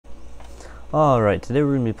Alright, today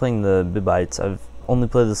we're going to be playing the Bibites. I've only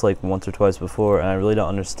played this like once or twice before, and I really don't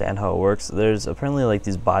understand how it works. There's apparently like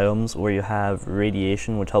these biomes where you have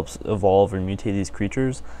radiation which helps evolve or mutate these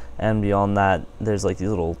creatures, and beyond that there's like these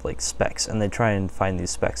little like specks, and they try and find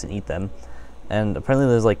these specks and eat them. And apparently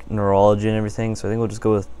there's like neurology and everything, so I think we'll just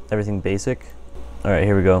go with everything basic. Alright,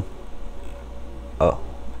 here we go. Oh,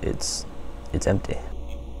 it's empty.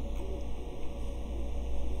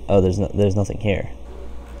 Oh, there's nothing here.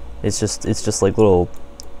 It's just like little.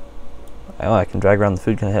 Oh, I can drag around the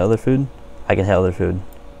food. Can I hit other food? I can hit other food.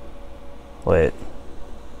 Wait.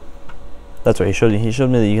 That's right. He showed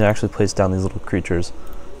me that you can actually place down these little creatures.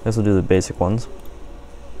 I guess we'll do the basic ones.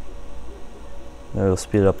 Maybe we'll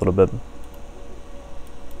speed it up a little bit.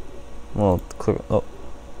 Well, click. Oh,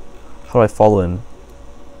 how do I follow him?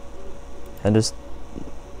 And just.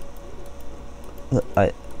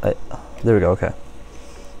 There we go. Okay.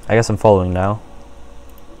 I guess I'm following now.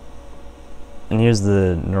 And here's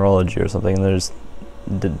the neurology or something. And there's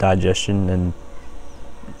digestion and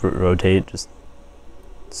rotate, just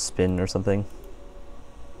spin or something.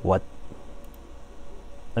 What?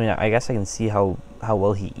 I mean, I guess I can see how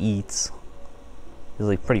well he eats. He's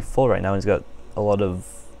like pretty full right now. He's got a lot of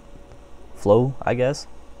flow, I guess,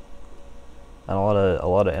 and a lot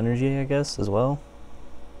of energy, I guess, as well.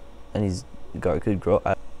 And he's got good growth.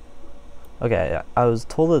 Okay, I was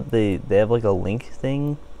told that they have like a link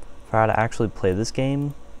thing for how to actually play this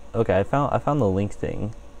game. Okay, I found the link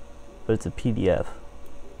thing, but it's a PDF.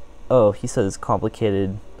 Oh, he says it's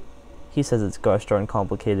complicated. He says it's gosh darn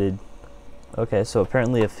complicated. Okay, so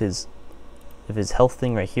apparently if his health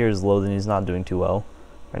thing right here is low, then he's not doing too well.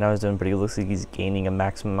 Right now he's doing pretty good. Looks like he's gaining a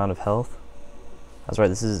maximum amount of health. That's right.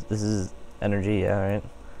 This is energy. Yeah, right.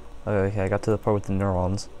 Okay, I got to the part with the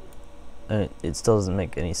neurons, and it still doesn't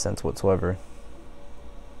make any sense whatsoever.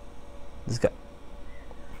 This guy.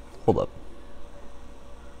 Hold up.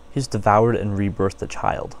 He's devoured and rebirthed a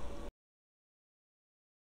child.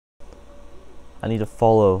 I need to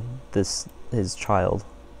follow his child.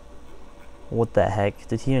 What the heck?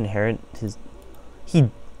 Did he inherit his...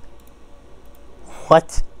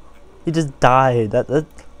 What? He just died. That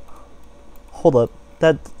Hold up.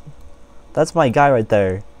 That's my guy right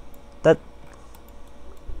there.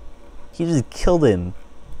 He just killed him.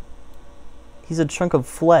 He's a chunk of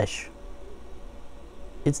flesh.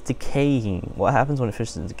 It's decaying. What happens when a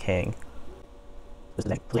fish is decaying?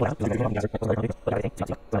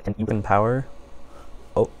 Even power.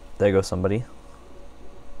 Oh, there goes somebody.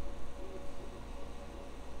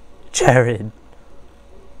 Jared.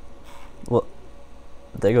 Well,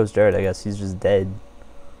 there goes Jared. I guess he's just dead.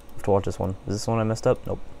 I have to watch this one. Is this one I messed up?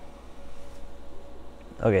 Nope.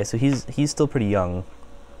 Okay, so he's still pretty young.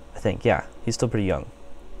 I think, yeah, he's still pretty young.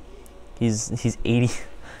 He's 80.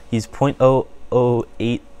 He's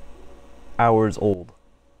 0.008 hours old,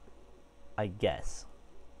 I guess.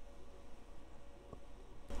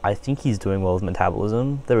 I think he's doing well with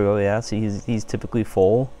metabolism. There we go. Yeah, see, he's typically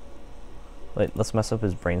full. Wait, let's mess up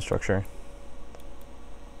his brain structure.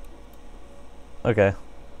 Okay.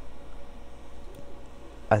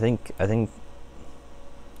 I think that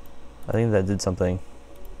did something.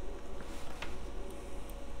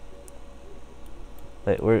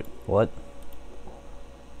 Wait, what?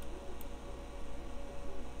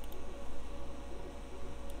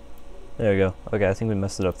 There we go. Okay, I think we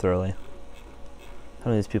messed it up thoroughly. How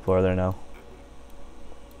many of these people are there now?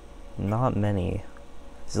 Not many.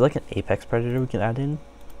 Is there like an apex predator we can add in?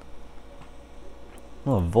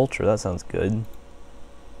 Oh, a vulture, that sounds good.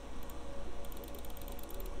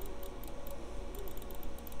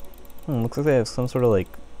 Looks like they have some sort of like...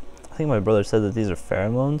 I think my brother said that these are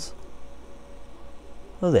pheromones.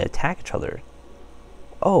 Oh, they attack each other.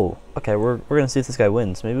 Oh, okay, we're gonna see if this guy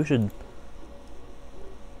wins. Maybe we should...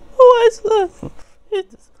 What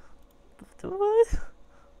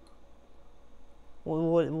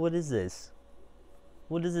is this?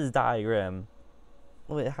 What is this diagram?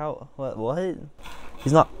 Wait, how? What?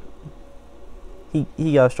 He's not...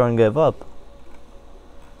 He got strong and gave up.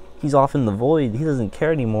 He's off in the void. He doesn't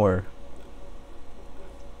care anymore.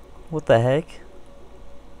 What the heck?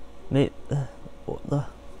 Mate... What the...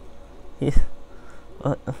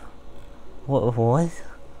 What?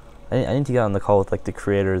 I need to get on the call with like the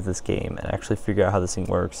creator of this game and actually figure out how this thing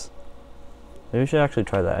works. Maybe we should actually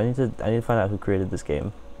try that. I need to find out who created this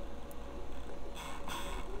game.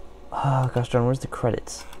 Oh gosh darn, where's the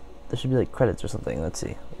credits? There should be like credits or something. Let's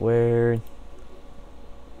see. Where...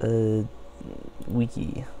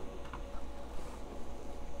 Wiki.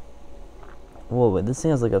 Whoa, wait, this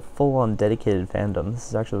thing has like a full-on dedicated fandom. This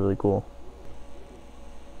is actually really cool.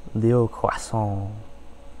 Leo Croissant.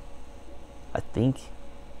 I think.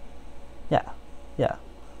 Yeah, yeah.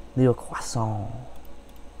 Leo Croissant.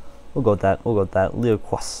 We'll go with that. We'll go with that. Leo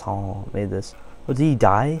Croissant made this. Oh, did he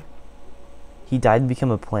die? He died and become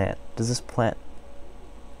a plant. Does this plant...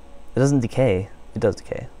 It doesn't decay. It does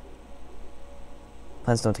decay.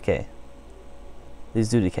 Plants don't decay. These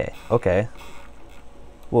do decay. Okay.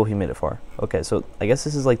 Whoa, he made it far. Okay, so I guess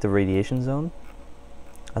this is like the radiation zone.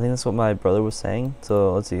 I think that's what my brother was saying.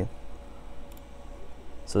 So let's see.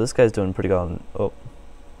 So this guy's doing pretty good on... Oh.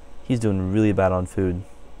 He's doing really bad on food.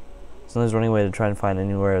 So now he's running away to try and find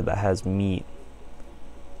anywhere that has meat.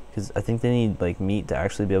 Because I think they need like meat to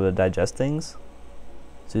actually be able to digest things.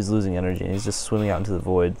 So he's losing energy and he's just swimming out into the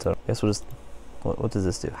void. So I guess we'll just... What does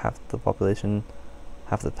this do? Half the population,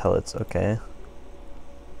 half the pellets. Okay.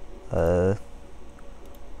 Oh,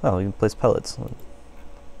 we can place pellets.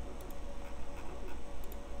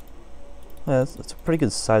 Yeah, it's a pretty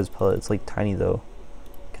good sized pellet. It's like tiny though.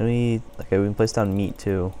 Can we... Okay, we can place down meat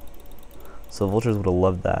too. So vultures would have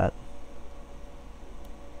loved that.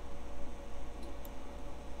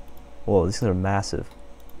 Whoa, these things are massive.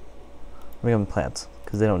 Bring them plants,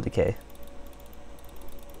 because they don't decay.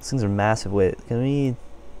 These things are massive. Wait, can we...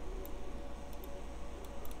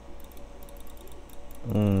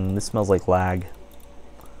 This smells like lag.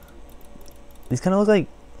 These kind of look like...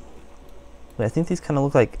 Wait, I think these kind of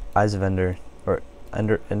look like eyes of Ender. Or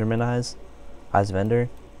Enderman eyes. Eyes of Ender.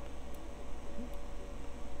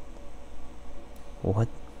 What?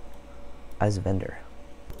 Eyes of Ender.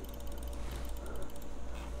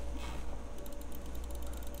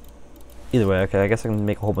 Either way, okay, I guess I can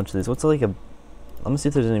make a whole bunch of these. What's like a... I'm gonna see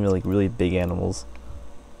if there's any like really big animals.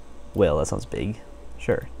 Whale, that sounds big.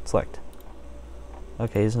 Sure, select.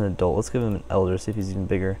 Okay, he's an adult. Let's give him an elder, see if he's even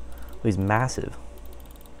bigger. Oh, he's massive.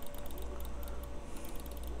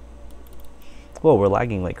 Whoa, we're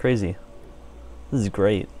lagging like crazy. This is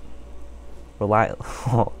great. We're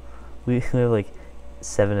we have like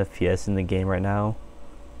 7 FPS in the game right now.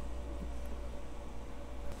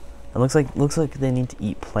 It looks like they need to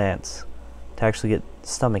eat plants to actually get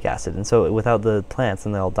stomach acid, and so without the plants,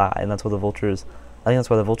 then they'll die. And that's why the vultures... I think that's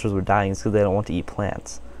why the vultures were dying, is because they don't want to eat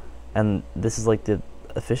plants. And this is like the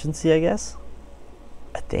efficiency, I guess.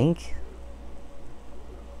 I think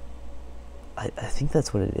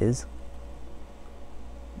that's what it is.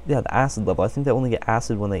 Yeah, the acid level. I think they only get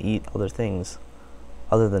acid when they eat other things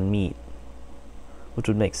other than meat, which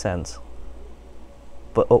would make sense.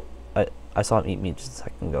 But oh, I saw him eat meat just a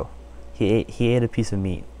second ago. He ate a piece of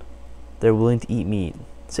meat. They're willing to eat meat.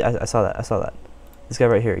 See, I saw that. This guy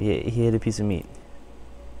right here, he ate a piece of meat.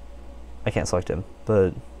 I can't select him,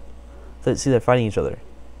 but see, they're fighting each other.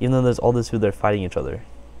 Even though there's all this food, they're fighting each other.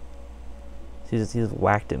 See, he just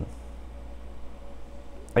whacked him.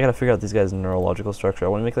 I gotta figure out these guys' neurological structure. I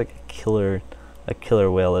want to make like a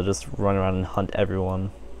killer whale that just run around and hunt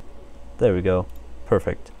everyone. There we go.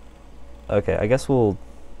 Perfect. Okay, I guess we'll...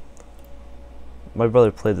 My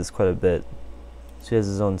brother played this quite a bit, so he has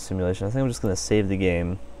his own simulation. I think I'm just gonna save the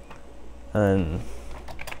game, and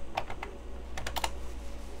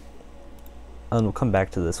we'll come back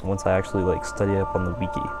to this once I actually like study up on the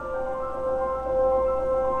wiki.